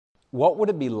What would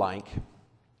it be like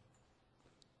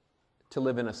to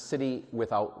live in a city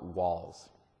without walls?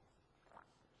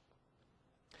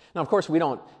 Now, of course, we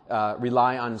don't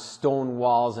rely on stone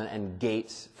walls and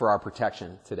gates for our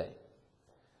protection today.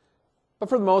 But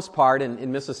for the most part, in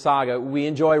Mississauga, we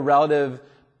enjoy relative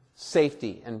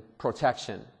safety and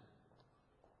protection.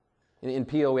 In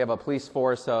Peel, we have a police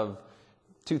force of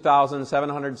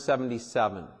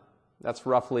 2,777. That's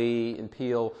roughly, in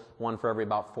Peel, one for every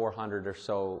about 400 or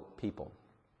so people.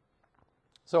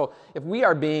 So if we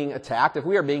are being attacked, if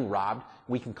we are being robbed,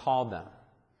 we can call them,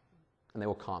 and they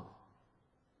will come.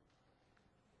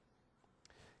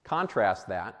 Contrast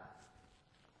that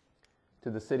to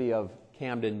the city of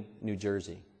Camden, New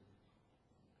Jersey.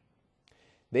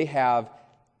 They have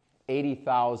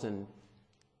 80,000,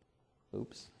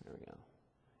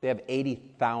 They have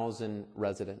 80,000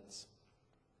 residents,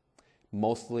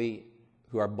 mostly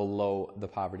who are below the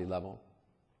poverty level.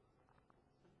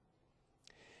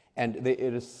 And it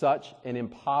is such an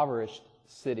impoverished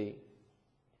city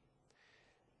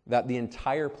that the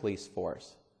entire police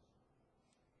force,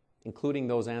 including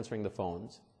those answering the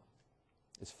phones,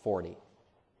 is 40.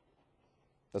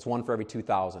 That's one for every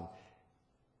 2,000.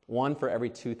 One for every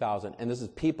 2,000. And this is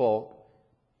people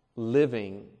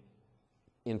living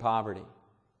in poverty.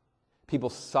 People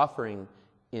suffering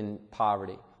in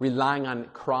poverty, relying on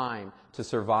crime to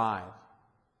survive.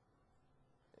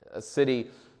 A city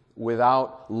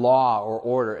without law or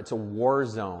order. It's a war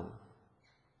zone.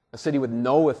 A city with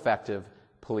no effective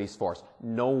police force.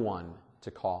 No one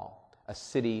to call. A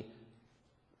city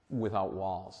without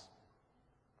walls.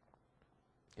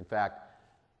 In fact,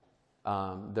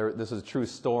 this is a true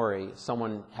story.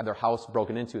 Someone had their house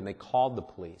broken into and they called the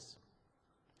police.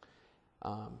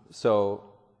 So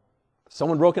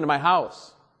someone broke into my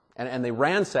house and they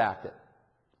ransacked it.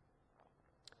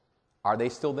 Are they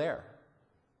still there?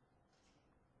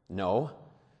 No.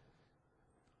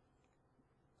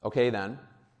 Okay then.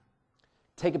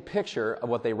 Take a picture of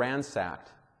what they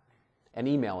ransacked and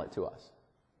email it to us.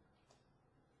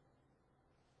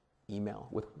 Email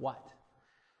with what?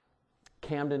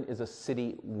 Camden is a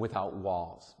city without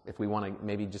walls. If we want to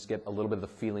maybe just get a little bit of the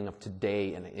feeling of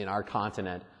today in our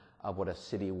continent of what a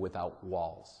city without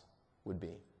walls would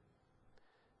be.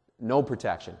 No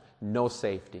protection, no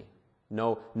safety,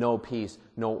 no peace,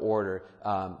 no order,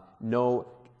 no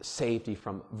safety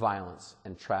from violence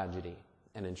and tragedy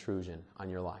and intrusion on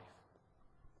your life.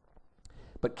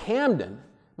 But Camden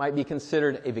might be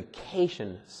considered a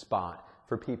vacation spot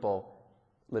for people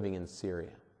living in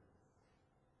Syria.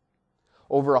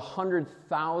 Over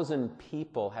 100,000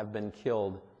 people have been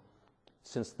killed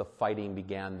since the fighting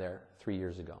began there 3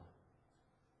 years ago.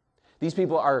 These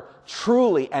people are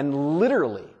truly and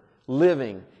literally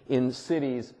living in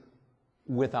cities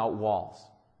without walls.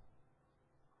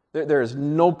 There is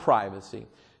no privacy,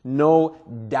 no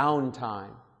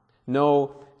downtime,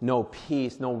 no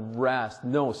peace, no rest,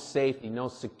 no safety, no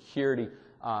security,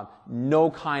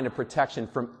 no kind of protection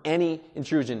from any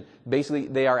intrusion. Basically,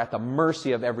 they are at the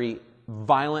mercy of every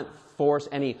violent force,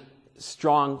 any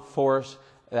strong force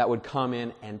that would come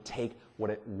in and take what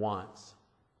it wants.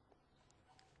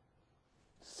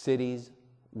 Cities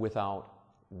without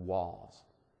walls.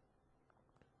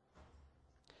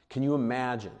 Can you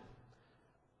imagine?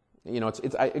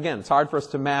 It's hard for us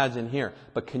to imagine here,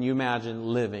 but can you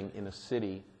imagine living in a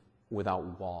city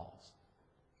without walls?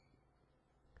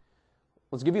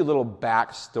 Let's give you a little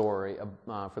backstory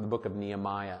for the book of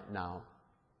Nehemiah now.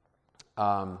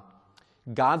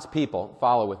 God's people,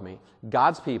 follow with me,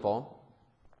 God's people,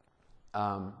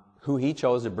 who He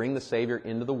chose to bring the Savior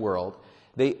into the world,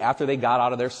 after they got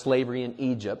out of their slavery in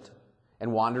Egypt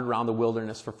and wandered around the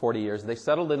wilderness for 40 years, they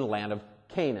settled in the land of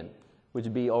Canaan, which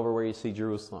would be over where you see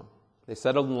Jerusalem. They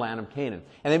settled in the land of Canaan.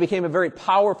 And they became a very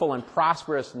powerful and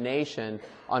prosperous nation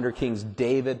under Kings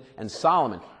David and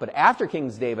Solomon. But after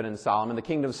Kings David and Solomon, the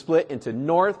kingdom split into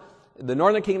the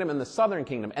northern kingdom and the southern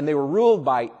kingdom. And they were ruled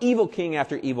by evil king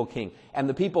after evil king. And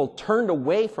the people turned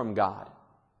away from God.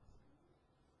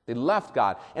 They left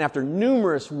God. And after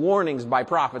numerous warnings by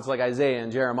prophets like Isaiah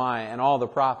and Jeremiah and all the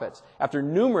prophets, after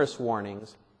numerous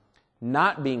warnings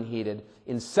not being heeded,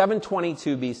 in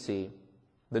 722 BC,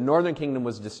 the northern kingdom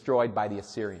was destroyed by the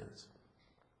Assyrians.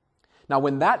 Now,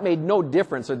 when that made no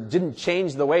difference or didn't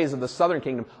change the ways of the southern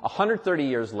kingdom, 130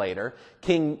 years later,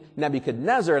 King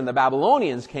Nebuchadnezzar and the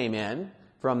Babylonians came in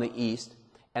from the east,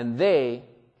 and they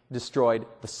destroyed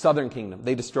the southern kingdom.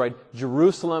 They destroyed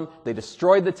Jerusalem, they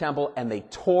destroyed the temple, and they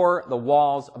tore the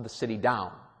walls of the city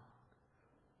down.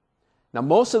 Now,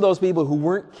 most of those people who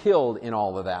weren't killed in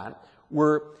all of that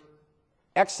were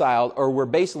exiled or were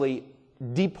basically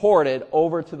deported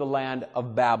over to the land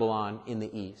of Babylon in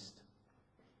the east.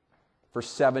 for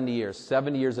 70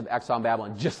 years of exile in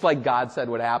Babylon, just like God said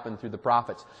would happen through the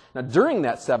prophets. Now, during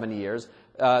that 70 years,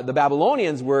 the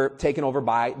Babylonians were taken over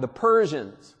by the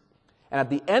Persians. And at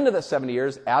the end of the 70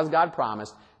 years, as God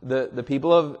promised, the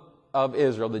people of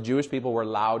Israel, the Jewish people, were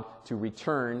allowed to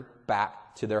return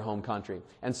back to their home country.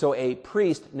 And so a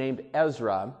priest named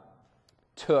Ezra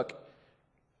took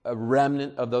a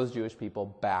remnant of those Jewish people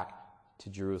back to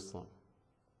Jerusalem.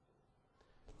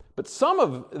 But some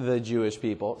of the Jewish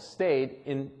people stayed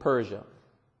in Persia.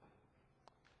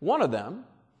 One of them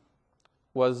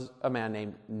was a man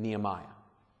named Nehemiah.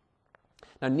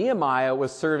 Now, Nehemiah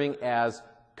was serving as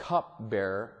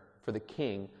cupbearer for the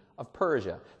king of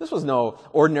Persia. This was no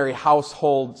ordinary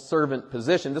household servant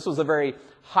position. This was a very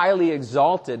highly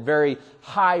exalted, very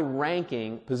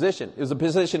high-ranking position. It was a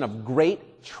position of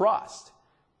great trust.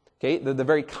 Okay, the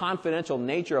very confidential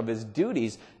nature of his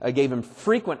duties gave him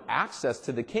frequent access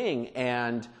to the king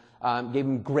and gave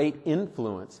him great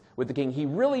influence with the king. He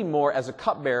really more, as a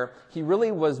cupbearer, he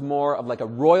really was more of like a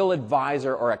royal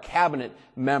advisor or a cabinet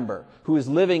member who was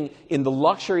living in the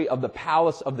luxury of the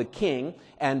palace of the king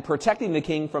and protecting the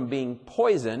king from being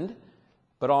poisoned,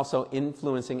 but also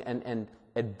influencing and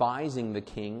advising the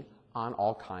king on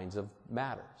all kinds of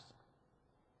matters.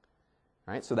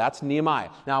 All right, so that's Nehemiah.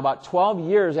 Now, about 12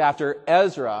 years after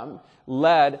Ezra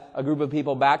led a group of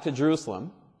people back to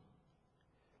Jerusalem,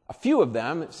 a few of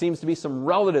them, it seems to be some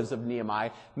relatives of Nehemiah,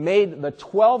 made the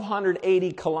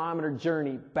 1,280-kilometer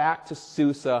journey back to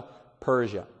Susa,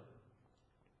 Persia.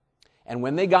 And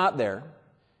when they got there,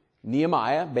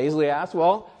 Nehemiah basically asked,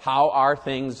 well, how are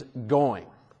things going?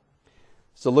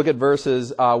 So look at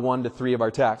verses 1 to 3 of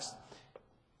our text.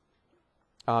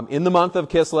 In the month of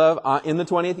Kislev, in the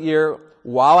 20th year,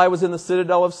 while I was in the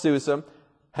citadel of Susa,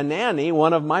 Hanani,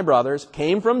 one of my brothers,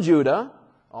 came from Judah,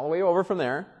 all the way over from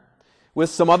there,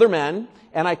 with some other men,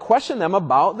 and I questioned them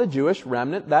about the Jewish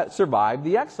remnant that survived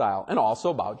the exile, and also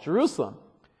about Jerusalem.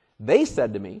 They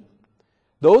said to me,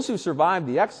 those who survived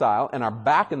the exile and are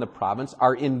back in the province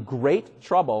are in great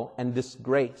trouble and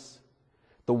disgrace.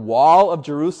 The wall of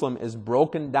Jerusalem is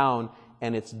broken down,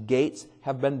 and its gates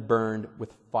have been burned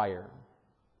with fire.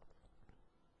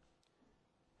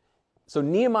 So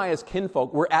Nehemiah's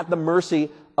kinfolk were at the mercy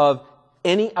of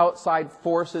any outside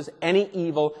forces, any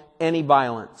evil, any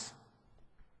violence.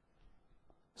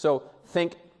 So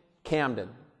think Camden,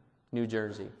 New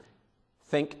Jersey.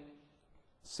 Think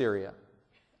Syria.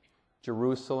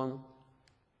 Jerusalem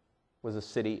was a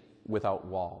city without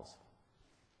walls.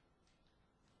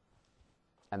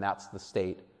 And that's the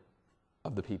state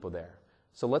of the people there.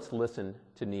 So let's listen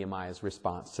to Nehemiah's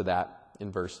response to that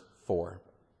in verse 4.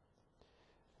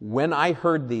 When I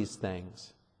heard these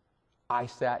things, I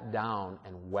sat down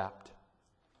and wept.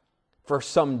 For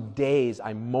some days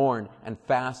I mourned and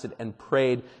fasted and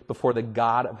prayed before the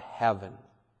God of heaven.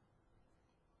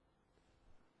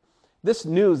 This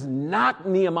news knocked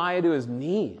Nehemiah to his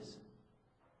knees.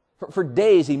 For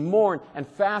days he mourned and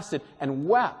fasted and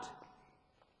wept.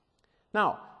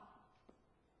 Now,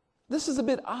 this is a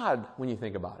bit odd when you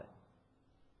think about it.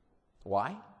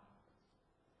 Why?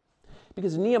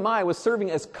 Because Nehemiah was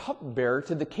serving as cupbearer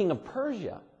to the king of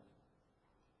Persia.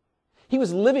 He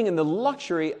was living in the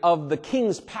luxury of the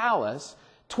king's palace,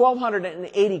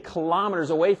 1,280 kilometers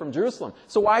away from Jerusalem.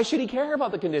 So why should he care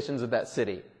about the conditions of that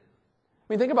city? I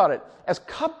mean, think about it. As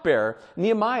cupbearer,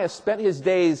 Nehemiah spent his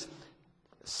days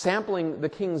sampling the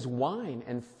king's wine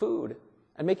and food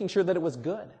and making sure that it was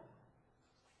good.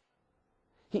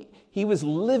 He was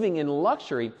living in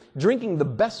luxury, drinking the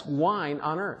best wine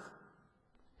on earth,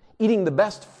 eating the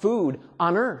best food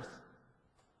on earth.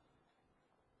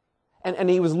 And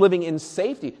he was living in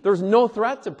safety. There was no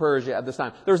threat to Persia at this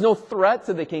time. There was no threat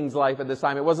to the king's life at this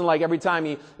time. It wasn't like every time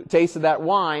he tasted that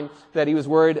wine that he was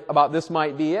worried about this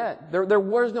might be it. There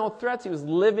was no threats. He was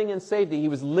living in safety. He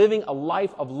was living a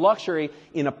life of luxury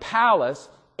in a palace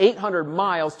 800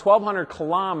 miles, 1,200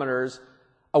 kilometers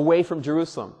away from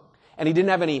Jerusalem. And he didn't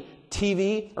have any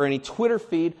TV or any Twitter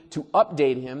feed to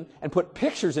update him and put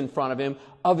pictures in front of him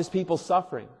of his people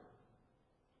suffering.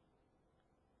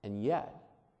 And yet,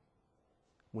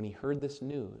 when he heard this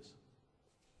news,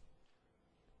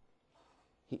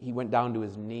 he went down to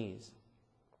his knees.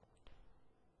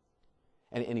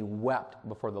 And he wept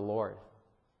before the Lord.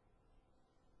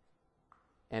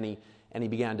 And he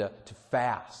began to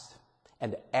fast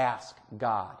and to ask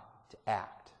God to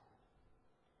act.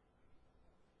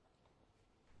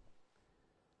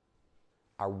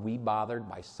 Are we bothered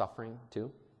by suffering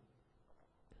too?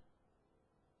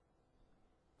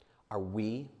 Are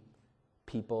we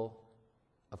people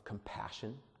of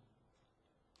compassion?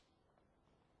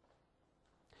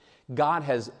 God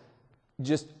has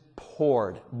just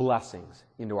poured blessings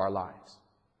into our lives.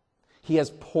 He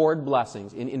has poured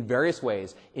blessings in various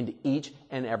ways into each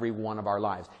and every one of our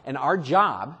lives. And our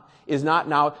job is not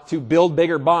now to build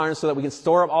bigger barns so that we can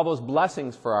store up all those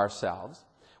blessings for ourselves.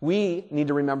 We need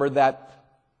to remember that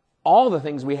all the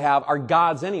things we have are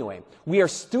God's anyway. We are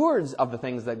stewards of the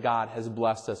things that God has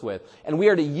blessed us with. And we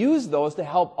are to use those to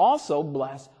help also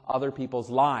bless other people's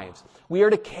lives. We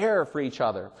are to care for each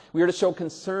other. We are to show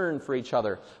concern for each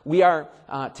other. We are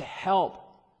to help,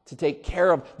 to take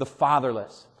care of the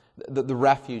fatherless, the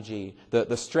refugee,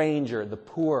 the stranger, the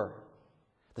poor.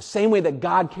 The same way that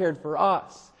God cared for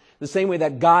us. The same way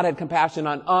that God had compassion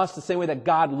on us. The same way that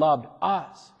God loved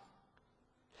us.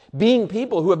 Being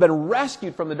people who have been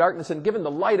rescued from the darkness and given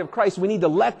the light of Christ, we need to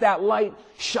let that light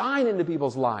shine into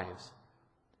people's lives.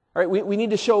 All right, we need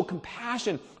to show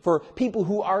compassion for people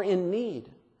who are in need,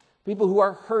 people who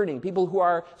are hurting, people who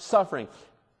are suffering,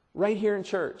 right here in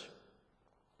church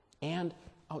and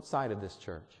outside of this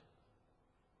church.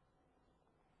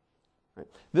 Right?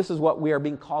 This is what we are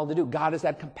being called to do. God has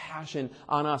had compassion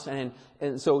on us, and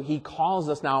so He calls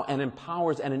us now and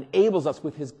empowers and enables us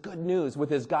with His good news, with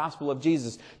His gospel of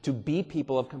Jesus, to be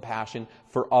people of compassion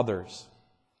for others.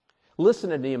 Listen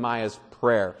to Nehemiah's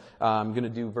prayer. I'm going to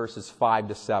do verses 5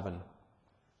 to 7.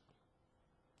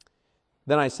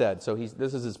 Then I said,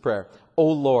 this is his prayer, O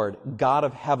Lord, God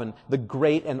of heaven, the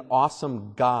great and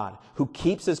awesome God, who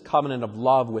keeps His covenant of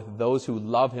love with those who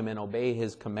love Him and obey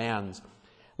His commands.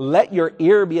 Let your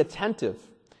ear be attentive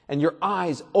and your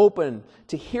eyes open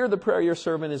to hear the prayer your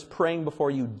servant is praying before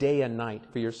you day and night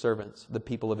for your servants, the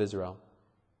people of Israel.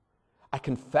 I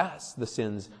confess the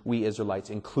sins we Israelites,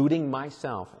 including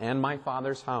myself and my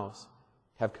father's house,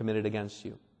 have committed against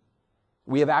you.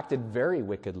 We have acted very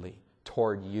wickedly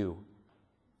toward you.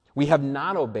 We have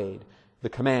not obeyed the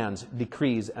commands,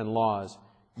 decrees, and laws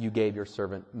you gave your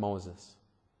servant Moses.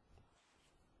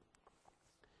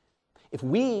 If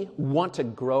we want to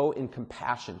grow in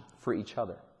compassion for each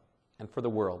other and for the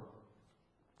world,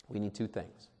 we need two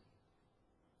things.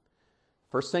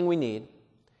 First thing we need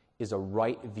is a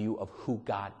right view of who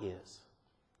God is.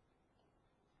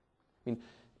 I mean,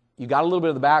 you got a little bit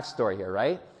of the backstory here,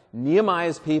 right?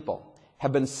 Nehemiah's people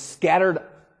have been scattered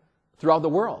throughout the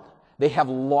world. They have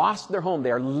lost their home.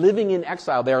 They are living in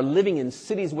exile. They are living in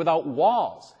cities without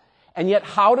walls. And yet,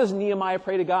 how does Nehemiah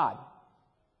pray to God?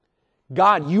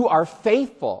 God, you are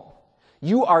faithful.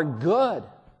 You are good.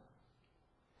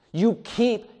 You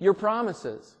keep your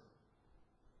promises.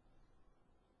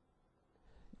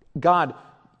 God,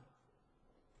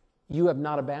 you have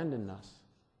not abandoned us.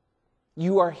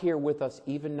 You are here with us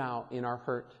even now in our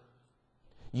hurt.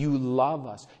 You love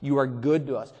us. You are good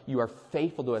to us. You are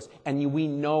faithful to us. And we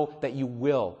know that you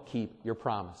will keep your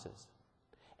promises.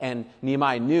 And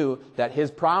Nehemiah knew that his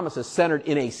promises centered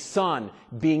in a son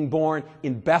being born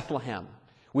in Bethlehem,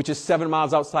 which is 7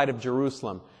 miles outside of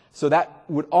Jerusalem. So that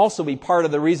would also be part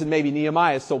of the reason maybe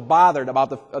Nehemiah is so bothered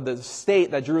about the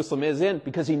state that Jerusalem is in,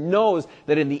 because he knows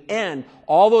that in the end,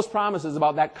 all those promises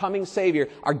about that coming Savior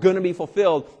are going to be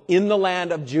fulfilled in the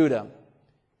land of Judah,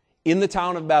 in the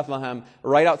town of Bethlehem,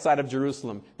 right outside of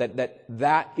Jerusalem.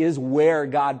 That is where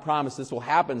God promised this will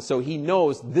happen. So he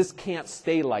knows this can't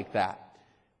stay like that.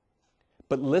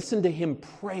 But listen to him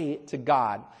pray to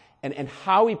God and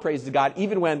how he prays to God,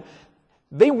 even when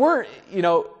they weren't,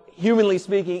 humanly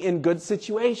speaking, in good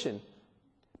situation.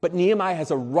 But Nehemiah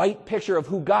has a right picture of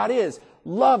who God is.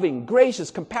 Loving, gracious,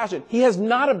 compassionate. He has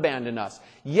not abandoned us.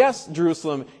 Yes,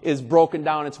 Jerusalem is broken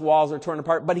down, its walls are torn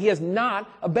apart, but he has not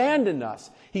abandoned us.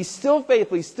 He's still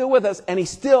faithful, he's still with us, and he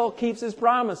still keeps his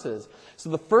promises. So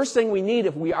the first thing we need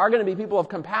if we are going to be people of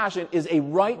compassion is a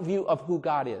right view of who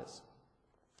God is.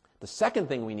 The second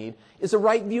thing we need is a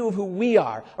right view of who we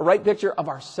are, a right picture of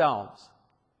ourselves.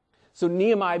 So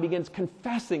Nehemiah begins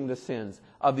confessing the sins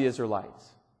of the Israelites.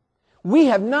 We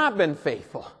have not been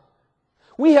faithful.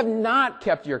 We have not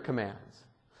kept your commands.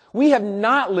 We have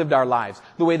not lived our lives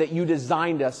the way that you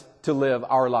designed us to live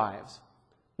our lives.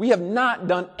 We have not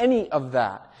done any of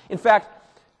that. In fact,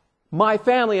 my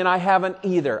family and I haven't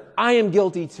either. I am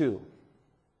guilty too.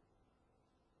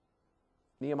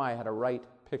 Nehemiah had a right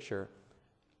picture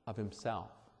of himself,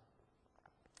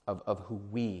 of who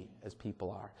we as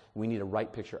people are. We need a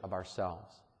right picture of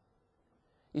ourselves.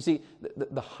 You see,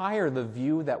 the higher the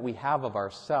view that we have of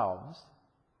ourselves,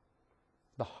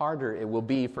 the harder it will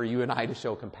be for you and I to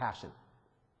show compassion.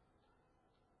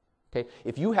 Okay?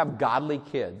 If you have godly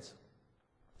kids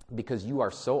because you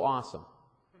are so awesome,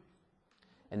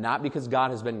 and not because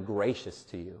God has been gracious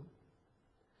to you,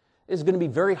 it's going to be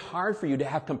very hard for you to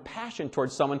have compassion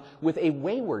towards someone with a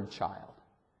wayward child.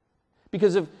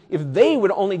 Because if they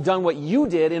would have only done what you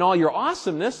did in all your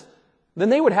awesomeness, then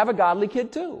they would have a godly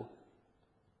kid too.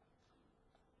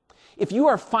 If you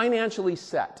are financially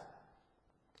set,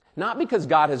 not because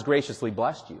God has graciously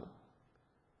blessed you,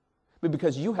 but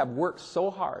because you have worked so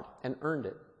hard and earned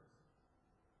it,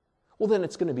 well, then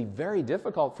it's going to be very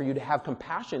difficult for you to have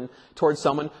compassion towards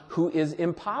someone who is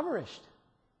impoverished.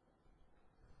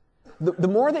 The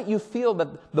more that you feel that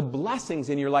the blessings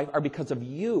in your life are because of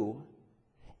you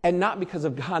and not because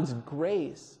of God's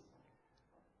grace,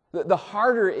 the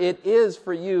harder it is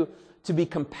for you to be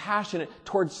compassionate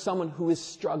towards someone who is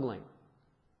struggling.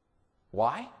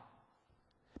 Why?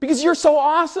 Because you're so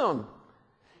awesome.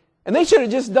 And they should have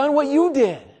just done what you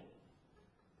did.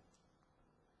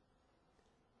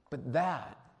 But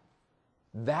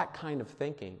that kind of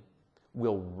thinking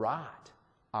will rot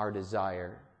our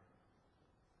desire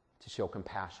to show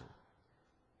compassion.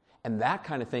 And that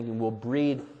kind of thinking will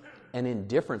breed an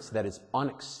indifference that is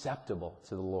unacceptable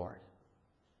to the Lord.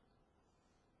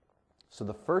 So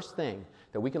the first thing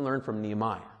that we can learn from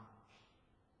Nehemiah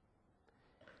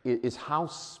is how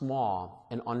small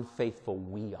and unfaithful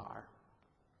we are,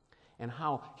 and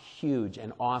how huge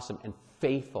and awesome and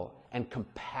faithful and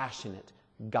compassionate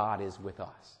God is with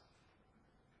us.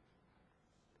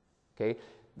 Okay?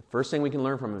 The first thing we can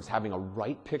learn from him is having a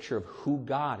right picture of who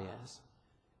God is,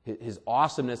 his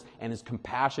awesomeness and his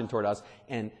compassion toward us,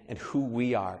 and who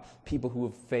we are. People who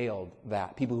have failed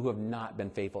that, people who have not been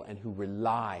faithful, and who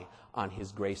rely on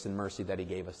his grace and mercy that he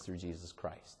gave us through Jesus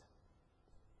Christ.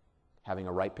 Having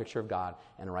a right picture of God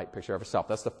and a right picture of ourselves.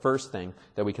 That's the first thing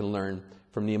that we can learn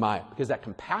from Nehemiah. Because that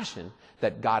compassion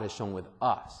that God has shown with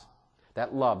us,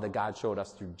 that love that God showed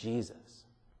us through Jesus,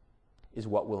 is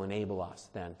what will enable us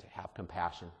then to have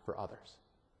compassion for others.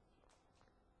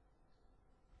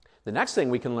 The next thing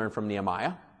we can learn from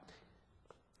Nehemiah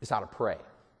is how to pray.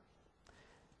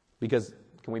 Because,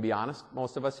 can we be honest,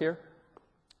 most of us here,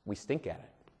 we stink at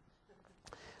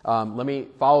it. Let me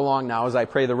follow along now as I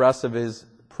pray the rest of his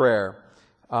prayer.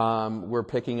 We're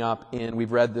picking up in,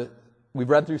 we've read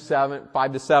through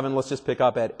 5 to 7. Let's just pick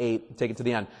up at 8 and take it to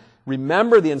the end.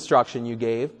 Remember the instruction you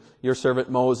gave your servant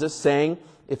Moses, saying,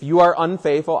 if you are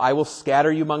unfaithful, I will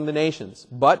scatter you among the nations.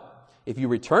 But if you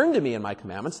return to me in my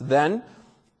commandments, then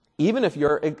even if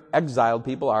your exiled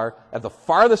people are at the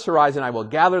farthest horizon, I will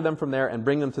gather them from there and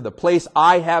bring them to the place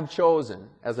I have chosen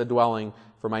as a dwelling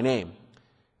for my name.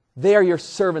 They are your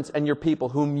servants and your people,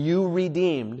 whom you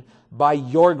redeemed by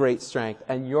your great strength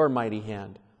and your mighty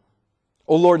hand.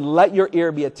 O Lord, let your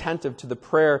ear be attentive to the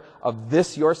prayer of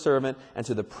this your servant and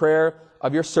to the prayer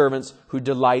of your servants who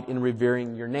delight in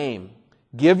revering your name.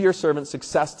 Give your servant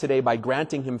success today by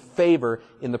granting him favor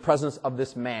in the presence of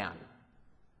this man.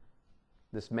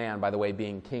 This man, by the way,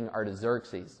 being King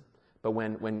Artaxerxes. But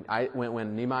when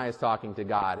Nehemiah is talking to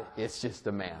God, it's just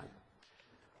a man.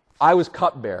 I was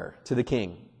cupbearer to the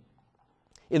king.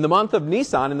 In the month of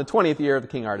Nisan, in the 20th year of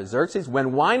King Artaxerxes,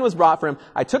 when wine was brought for him,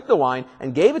 I took the wine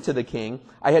and gave it to the king.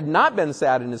 I had not been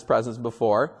sad in his presence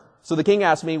before. So the king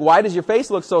asked me, why does your face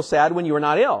look so sad when you are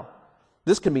not ill?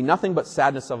 This can be nothing but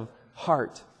sadness of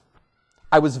heart.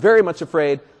 I was very much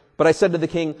afraid, but I said to the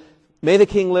king, may the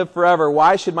king live forever.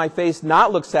 Why should my face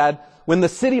not look sad when the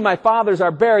city my fathers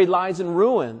are buried lies in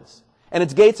ruins and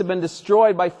its gates have been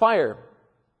destroyed by fire?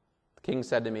 The king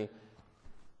said to me,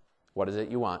 what is it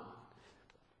you want?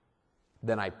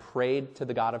 Then I prayed to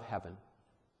the God of heaven.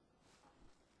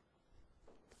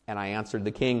 And I answered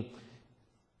the king,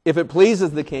 if it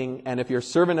pleases the king, and if your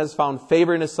servant has found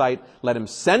favor in his sight, let him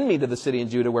send me to the city in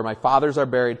Judah where my fathers are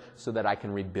buried so that I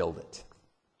can rebuild it.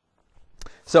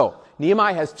 So,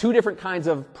 Nehemiah has two different kinds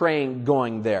of praying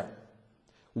going there.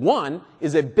 One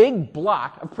is a big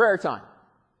block of prayer time.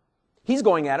 He's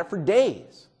going at it for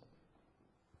days.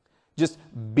 Just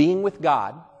being with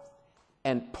God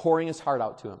and pouring his heart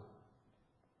out to him.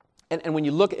 And when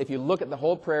if you look at the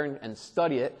whole prayer and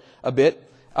study it a bit,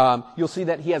 you'll see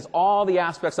that he has all the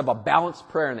aspects of a balanced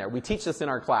prayer in there. We teach this in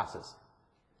our classes.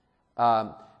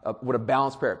 What a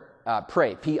balanced prayer.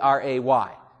 Pray,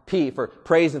 P-R-A-Y. P for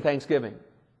praise and thanksgiving.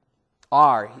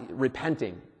 R,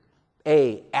 repenting.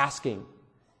 A, asking.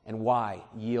 And Y,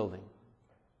 yielding.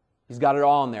 He's got it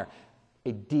all in there.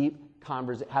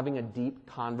 Having a deep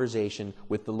conversation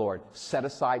with the Lord. Set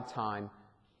aside time,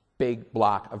 big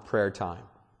block of prayer time.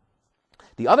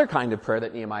 The other kind of prayer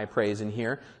that Nehemiah prays in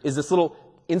here is this little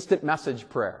instant message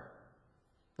prayer.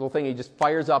 Little thing he just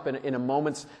fires up in a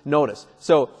moment's notice.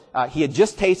 So he had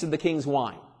just tasted the king's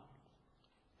wine.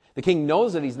 The king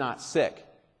knows that he's not sick,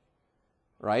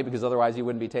 right? Because otherwise he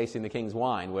wouldn't be tasting the king's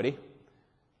wine, would he?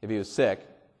 If he was sick.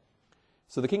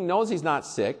 So the king knows he's not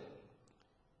sick,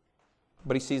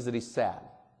 but he sees that he's sad.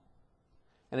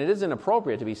 And it isn't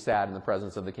appropriate to be sad in the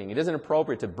presence of the king. It isn't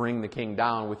appropriate to bring the king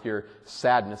down with your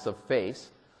sadness of face,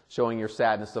 showing your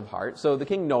sadness of heart. So the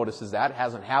king notices that. It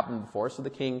hasn't happened before. So the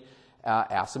king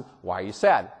asks him, why are you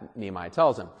sad? Nehemiah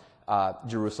tells him,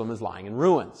 Jerusalem is lying in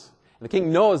ruins. And the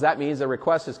king knows that means a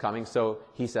request is coming. So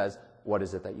he says, what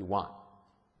is it that you want?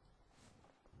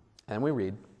 And we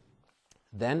read,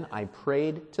 then I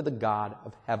prayed to the God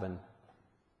of heaven,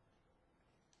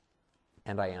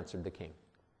 and I answered the king.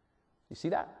 You see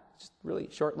that? Just a really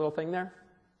short little thing there.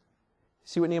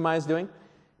 See what Nehemiah is doing?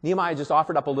 Nehemiah just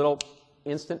offered up a little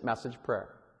instant message prayer.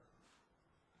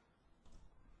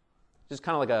 Just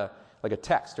kind of like a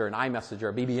text or an iMessage or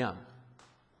a BBM.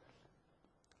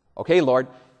 Okay, Lord,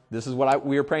 this is what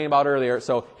we were praying about earlier,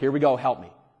 so here we go, help me.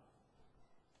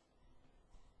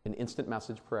 An instant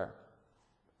message prayer.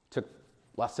 Took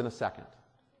less than a second.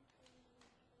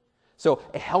 So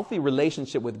a healthy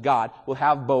relationship with God will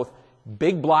have both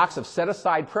big blocks of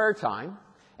set-aside prayer time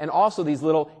and also these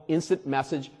little instant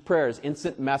message prayers,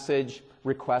 instant message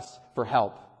requests for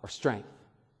help or strength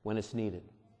when it's needed.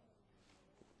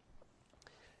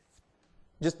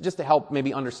 Just to help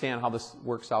maybe understand how this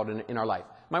works out in our life.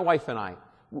 My wife and I,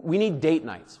 we need date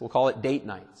nights. We'll call it date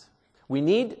nights. We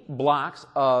need blocks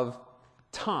of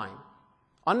time,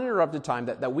 uninterrupted time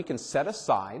that we can set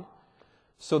aside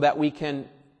so that we can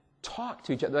talk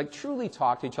to each other, like truly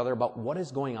talk to each other about what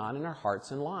is going on in our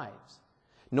hearts and lives.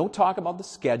 No talk about the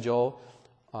schedule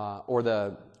or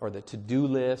the to-do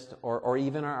list or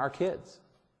even our kids.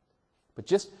 But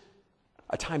just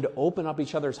a time to open up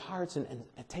each other's hearts and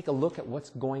take a look at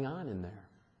what's going on in there.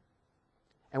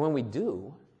 And when we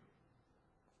do,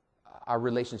 our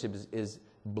relationship is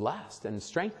blessed and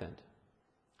strengthened.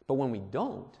 But when we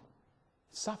don't,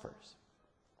 it suffers.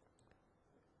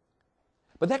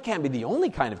 But that can't be the only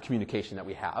kind of communication that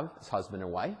we have as husband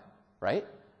and wife, right?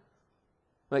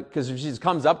 Like, because if she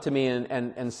comes up to me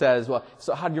and says, well,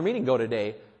 so how did your meeting go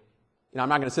today? I'm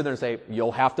not going to sit there and say,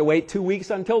 you'll have to wait 2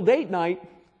 weeks until date night.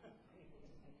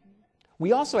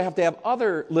 We also have to have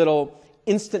other little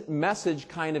instant message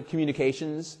kind of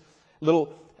communications,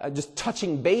 little just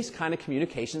touching base kind of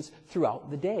communications throughout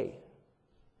the day,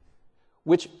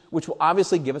 which will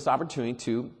obviously give us opportunity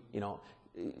to,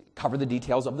 cover the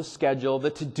details of the schedule, the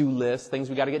to-do list, things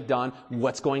we got to get done,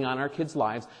 what's going on in our kids'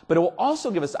 lives. But it will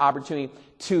also give us opportunity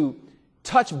to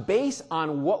touch base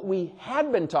on what we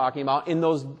had been talking about in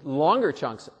those longer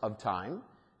chunks of time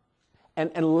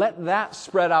and let that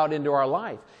spread out into our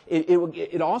life.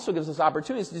 It also gives us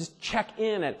opportunities to just check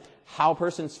in at how a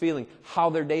person's feeling, how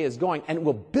their day is going, and it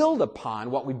will build upon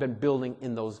what we've been building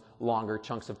in those longer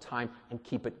chunks of time and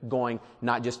keep it going,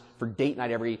 not just for date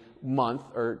night every month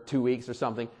or 2 weeks or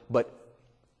something, but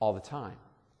all the time.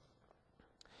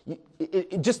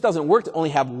 It just doesn't work to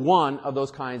only have one of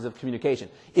those kinds of communication.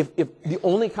 If the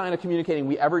only kind of communicating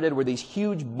we ever did were these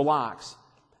huge blocks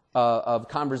of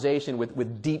conversation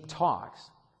with deep talks,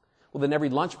 well, then every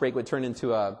lunch break would turn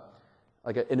into an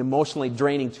emotionally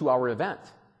draining 2-hour event.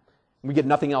 We get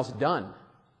nothing else done.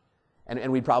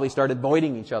 And we'd probably start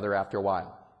avoiding each other after a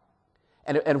while.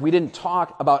 And if we didn't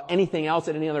talk about anything else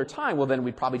at any other time, well, then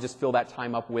we'd probably just fill that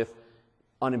time up with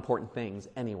unimportant things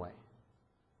anyway.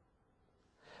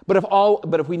 But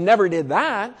if we never did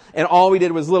that, and all we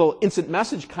did was little instant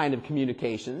message kind of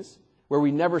communications, where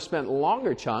we never spent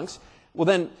longer chunks, well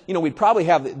then, we'd probably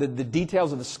have the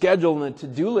details of the schedule and the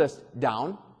to-do list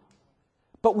down,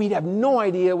 but we'd have no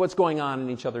idea what's going on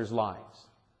in each other's lives.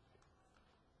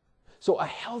 So a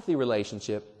healthy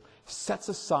relationship sets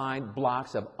aside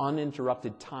blocks of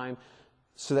uninterrupted time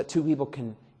so that two people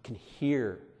can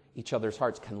hear each other's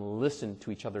hearts, can listen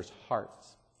to each other's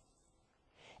hearts.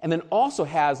 And then also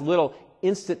has little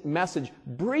instant message,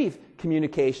 brief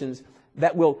communications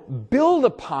that will build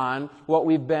upon what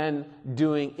we've been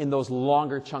doing in those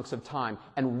longer chunks of time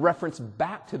and reference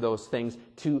back to those things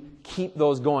to keep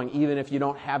those going, even if you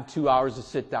don't have 2 hours to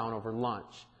sit down over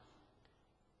lunch.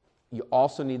 You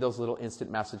also need those little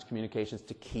instant message communications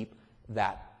to keep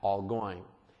that all going.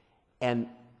 And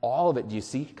all of it, do you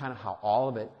see kind of how all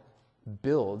of it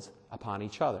builds upon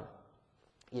each other?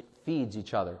 It feeds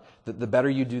each other. The better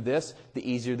you do this, the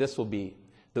easier this will be.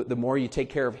 The more you take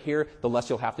care of here, the less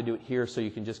you'll have to do it here so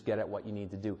you can just get at what you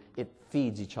need to do. It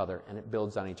feeds each other and it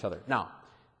builds on each other. Now,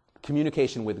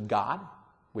 communication with God,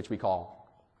 which we call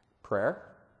prayer,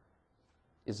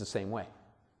 is the same way.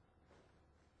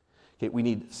 Okay, we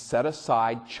need set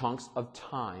aside chunks of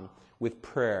time with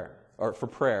prayer, or for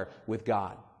prayer with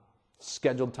God.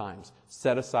 Scheduled times,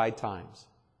 set aside times.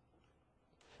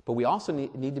 But we also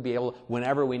need to be able,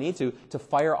 whenever we need to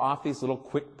fire off these little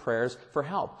quick prayers for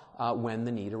help when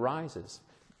the need arises.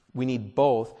 We need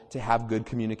both to have good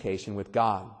communication with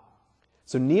God.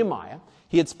 So Nehemiah,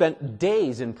 he had spent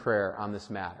days in prayer on this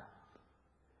matter.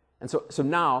 And so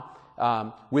now,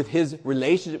 with his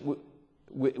relationship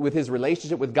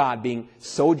with God being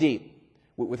so deep,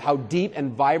 with how deep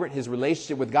and vibrant his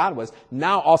relationship with God was,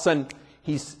 now all of a sudden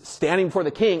he's standing before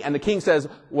the king, and the king says,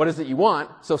 "What is it you want?"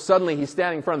 So suddenly he's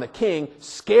standing in front of the king,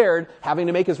 scared, having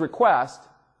to make his request.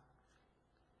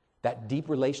 That deep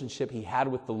relationship he had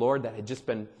with the Lord that had just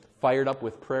been fired up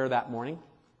with prayer that morning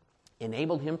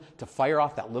enabled him to fire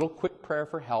off that little quick prayer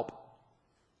for help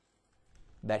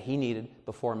that he needed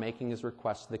before making his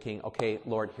request to the king. "Okay,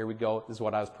 Lord, here we go. This is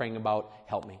what I was praying about.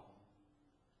 Help me."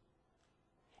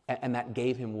 And that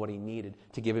gave him what he needed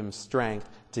to give him strength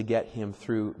to get him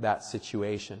through that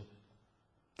situation.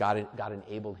 God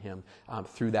enabled him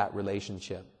through that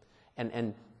relationship.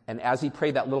 And as he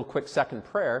prayed that little quick second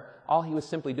prayer, all he was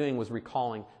simply doing was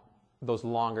recalling those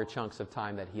longer chunks of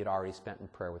time that he had already spent in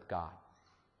prayer with God.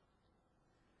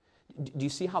 Do you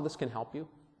see how this can help you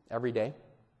every day?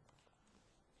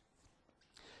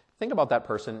 Think about that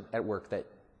person at work that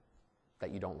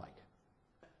you don't like.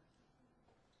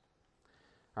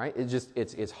 All right?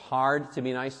 It's hard to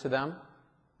be nice to them.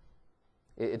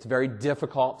 It's very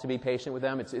difficult to be patient with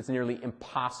them. It's nearly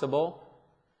impossible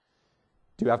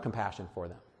to have compassion for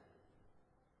them.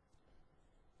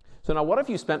 So now what if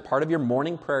you spent part of your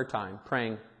morning prayer time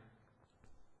praying,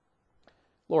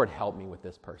 "Lord, help me with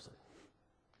this person.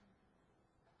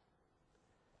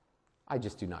 I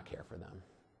just do not care for them.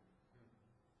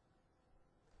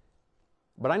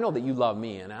 But I know that you love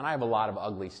me, and I have a lot of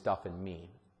ugly stuff in me.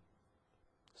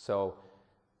 So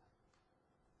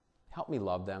help me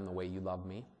love them the way you love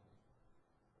me.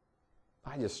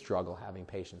 I just struggle having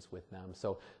patience with them.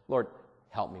 So, Lord,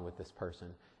 help me with this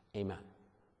person. Amen."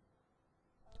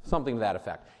 Something to that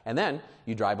effect. And then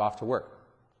you drive off to work.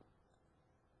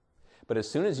 But as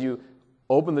soon as you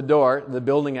open the door, the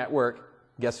building at work,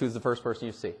 guess who's the first person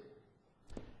you see?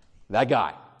 That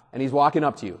guy. And he's walking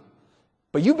up to you.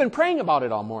 But you've been praying about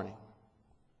it all morning.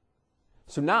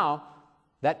 So now,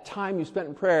 that time you spent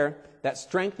in prayer, that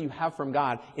strength you have from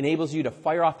God, enables you to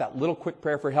fire off that little quick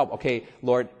prayer for help. "Okay,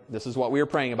 Lord, this is what we were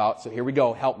praying about, so here we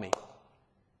go, help me."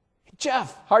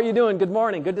 "Jeff, how are you doing? Good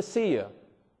morning, good to see you.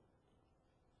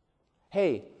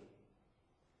 Hey,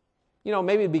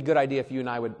 maybe it'd be a good idea if you and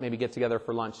I would maybe get together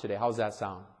for lunch today. How's that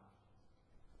sound?"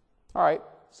 "All right,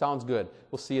 sounds good.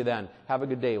 We'll see you then. Have a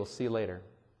good day. We'll see you later."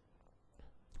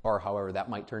 Or however that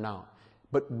might turn out.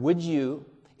 But would you,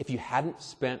 if you hadn't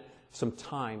spent some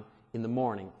time in the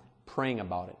morning praying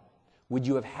about it, would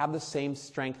you have had the same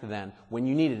strength then when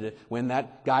you needed it, when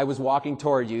that guy was walking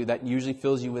toward you that usually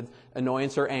fills you with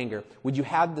annoyance or anger? Would you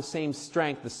have the same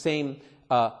strength, the same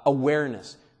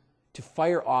awareness to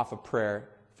fire off a prayer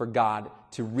for God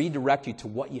to redirect you to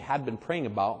what you had been praying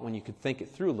about when you could think it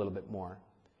through a little bit more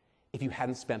if you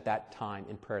hadn't spent that time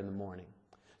in prayer in the morning?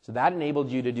 So that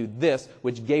enabled you to do this,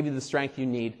 which gave you the strength you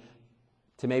need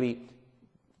to maybe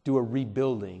do a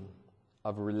rebuilding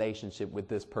of a relationship with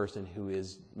this person who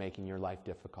is making your life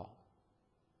difficult.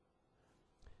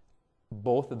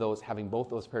 Having both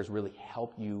those prayers really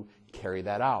help you carry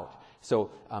that out.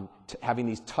 So having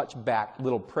these touch-back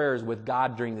little prayers with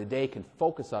God during the day can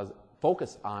focus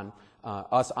on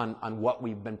what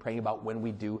we've been praying about when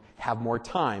we do have more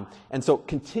time. And so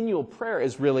continual prayer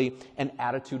is really an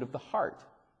attitude of the heart.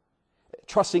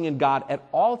 Trusting in God at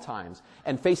all times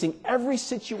and facing every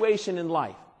situation in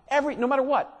life, no matter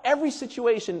what, every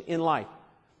situation in life,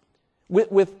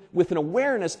 with an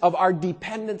awareness of our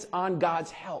dependence on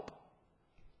God's help.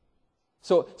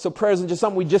 So prayer isn't just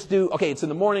something we just do, okay, it's in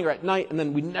the morning or at night, and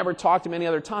then we never talk to Him any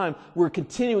other time. We're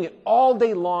continuing it all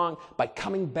day long by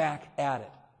coming back at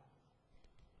it.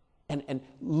 And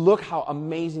look how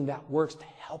amazing that works to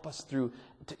help us through,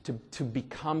 to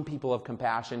become people of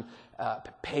compassion,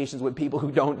 patience with people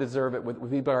who don't deserve it, with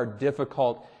people that are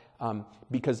difficult,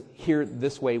 because here,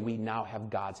 this way, we now have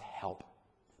God's help,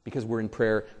 because we're in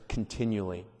prayer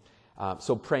continually.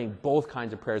 So praying both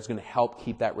kinds of prayer is going to help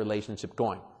keep that relationship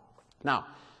going. Now,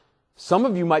 some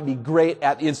of you might be great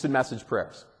at instant message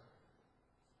prayers.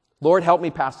 Lord, help me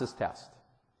pass this test.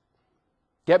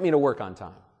 Get me to work on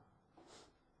time.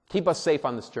 Keep us safe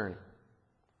on this journey.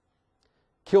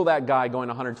 Kill that guy going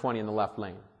 120 in the left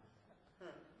lane.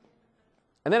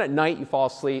 And then at night you fall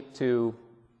asleep to,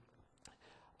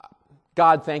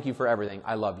 God, thank you for everything.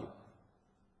 I love you.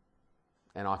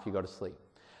 And off you go to sleep.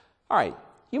 All right,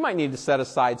 you might need to set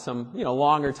aside some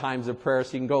longer times of prayer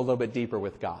so you can go a little bit deeper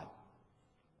with God.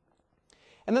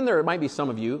 And then there might be some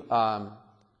of you,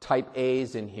 type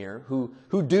A's in here, who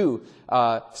do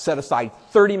set aside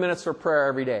 30 minutes for prayer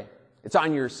every day. It's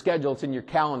on your schedule. It's in your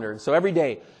calendar. And so every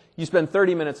day, you spend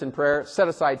 30 minutes in prayer, set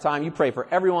aside time, you pray for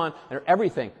everyone and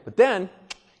everything. But then,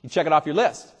 you check it off your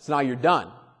list. So now you're done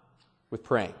with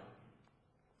praying.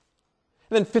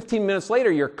 And then 15 minutes later,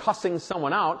 you're cussing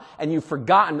someone out, and you've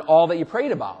forgotten all that you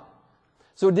prayed about.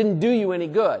 So it didn't do you any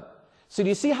good. So do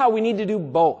you see how we need to do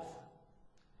both?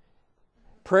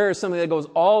 Prayer is something that goes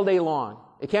all day long.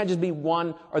 It can't just be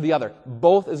one or the other.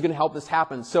 Both is going to help this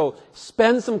happen. So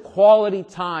spend some quality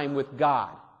time with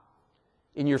God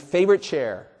in your favorite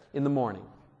chair in the morning.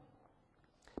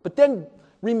 But then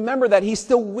remember that He's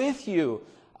still with you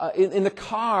in the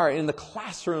car, in the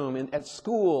classroom, at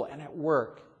school, and at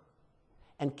work.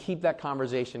 And keep that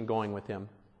conversation going with Him.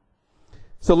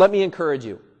 So let me encourage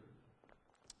you.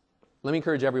 Let me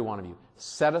encourage every one of you.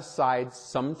 Set aside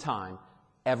some time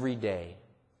every day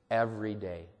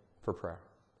for prayer.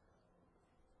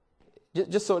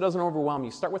 Just so it doesn't overwhelm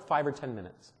you. Start with 5 or 10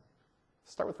 minutes.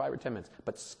 Start with 5 or 10 minutes.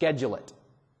 But schedule it.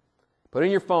 Put it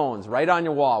in your phones, write it on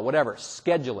your wall, whatever.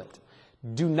 Schedule it.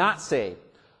 Do not say,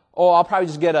 oh, I'll probably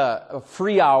just get a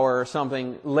free hour or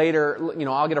something later.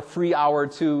 I'll get a free hour or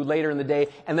two later in the day,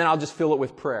 and then I'll just fill it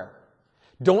with prayer.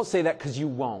 Don't say that, because you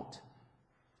won't.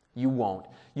 You won't.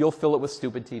 You'll fill it with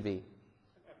stupid TV.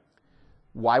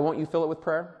 Why won't you fill it with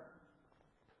prayer?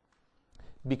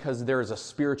 Because there is a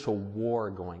spiritual war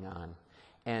going on.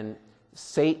 And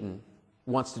Satan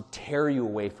wants to tear you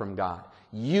away from God.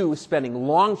 You spending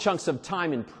long chunks of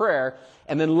time in prayer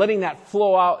and then letting that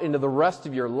flow out into the rest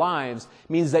of your lives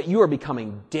means that you are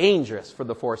becoming dangerous for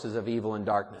the forces of evil and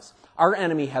darkness. Our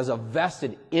enemy has a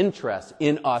vested interest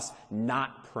in us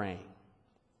not praying.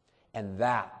 And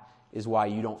that is why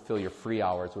you don't fill your free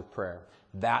hours with prayer.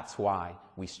 That's why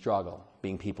we struggle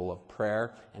being people of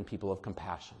prayer and people of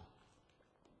compassion.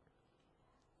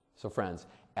 So friends,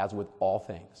 as with all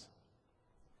things,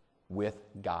 with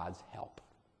God's help,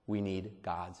 we need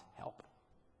God's help.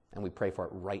 And we pray for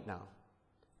it right now.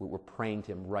 We're praying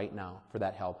to Him right now for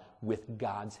that help. With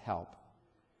God's help,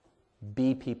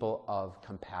 be people of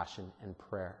compassion and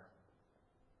prayer.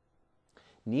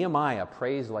 Nehemiah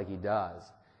prays like he does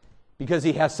because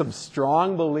he has some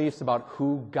strong beliefs about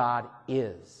who God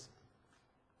is.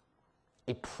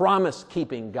 A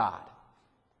promise-keeping God.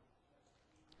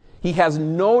 He has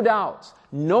no doubts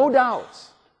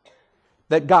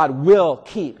that God will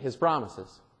keep His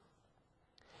promises.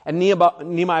 And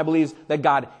Nehemiah believes that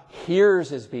God hears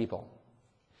his people.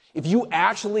 If you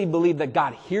actually believe that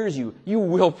God hears you, you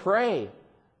will pray.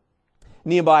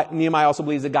 Nehemiah also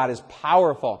believes that God is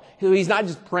powerful. He's not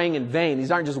just praying in vain.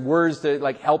 These aren't just words to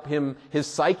help him, his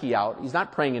psyche out. He's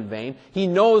not praying in vain. He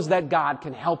knows that God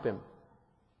can help him.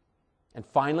 And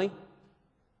finally,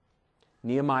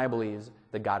 Nehemiah believes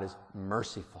that God is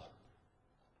merciful.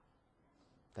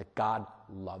 That God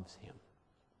loves him.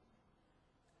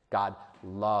 God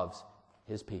loves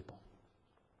His people.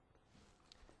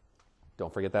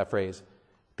 Don't forget that phrase.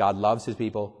 God loves His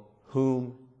people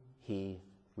whom He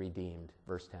redeemed.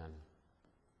 Verse 10.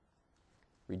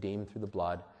 Redeemed through the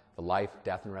blood, the life,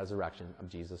 death, and resurrection of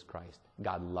Jesus Christ.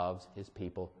 God loves His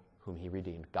people whom He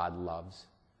redeemed. God loves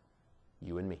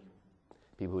you and me.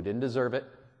 People who didn't deserve it.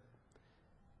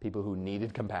 People who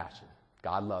needed compassion.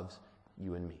 God loves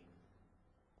you and me.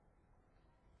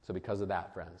 So because of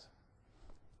that, friends,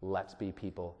 let's be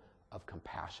people of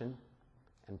compassion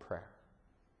and prayer.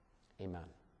 Amen.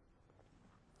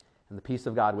 And the peace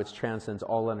of God, which transcends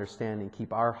all understanding,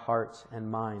 keep our hearts and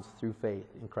minds through faith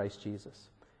in Christ Jesus.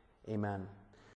 Amen.